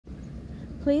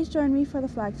Please join me for the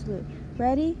flag salute.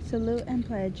 Ready, salute, and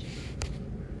pledge.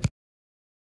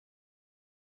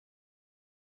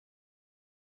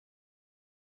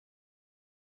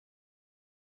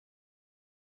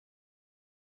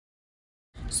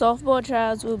 Softball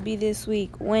trials will be this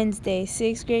week. Wednesday,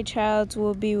 6th grade trials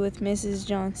will be with Mrs.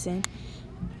 Johnson.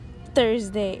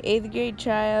 Thursday, 8th grade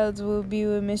trials will be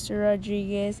with Mr.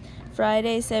 Rodriguez.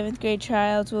 Friday, 7th grade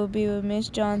trials will be with Miss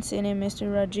Johnson and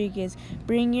Mr. Rodriguez.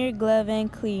 Bring your glove and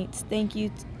cleats. Thank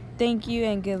you,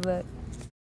 and good luck.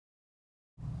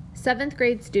 7th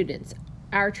grade students,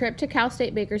 our trip to Cal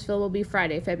State Bakersfield will be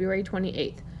Friday, February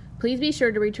 28th. Please be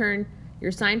sure to return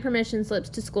your signed permission slips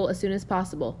to school as soon as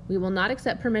possible. We will not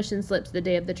accept permission slips the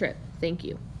day of the trip. Thank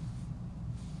you.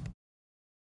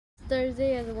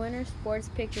 Thursday is winter sports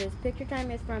pictures. Picture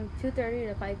time is from 2:30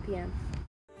 to 5 p.m.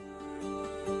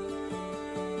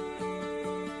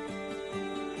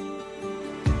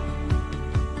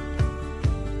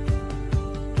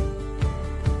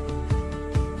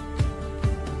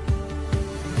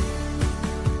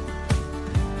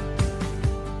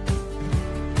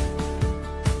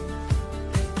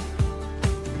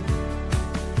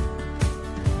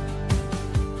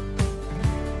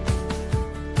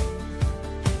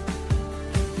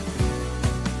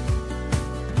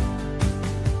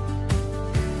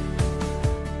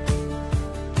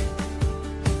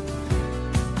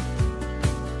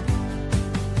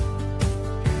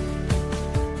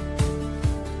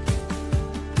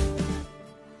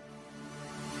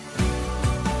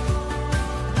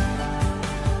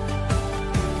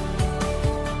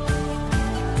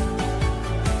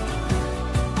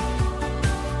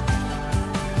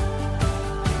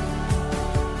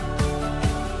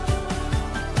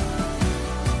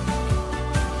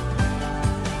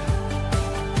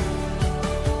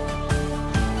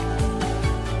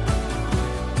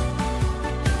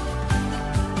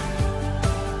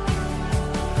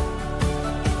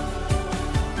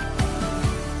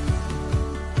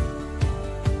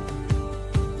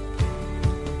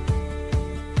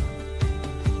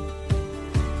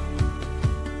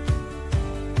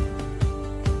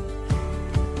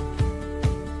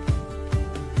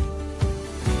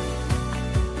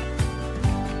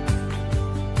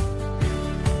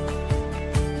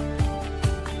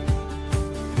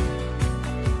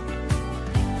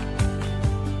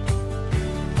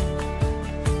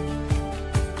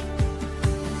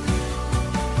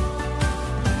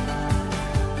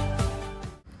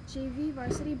 JV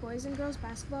varsity boys and girls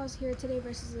basketball is here today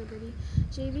versus Liberty.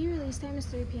 JV release time is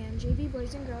 3 p.m. JV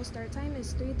boys and girls start time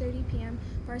is 3:30 p.m.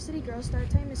 Varsity girls start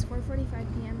time is 4:45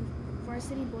 p.m.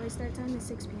 Varsity boys start time is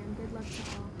 6 p.m. Good luck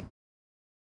to all.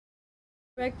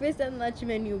 Breakfast and lunch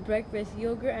menu. Breakfast,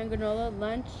 yogurt and granola.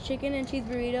 Lunch, chicken and cheese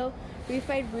burrito,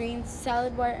 refried beans,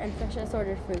 salad bar, and fresh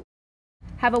assorted fruit.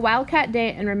 Have a Wildcat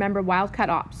day and remember Wildcat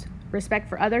Ops. Respect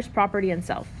for others, property, and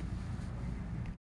self.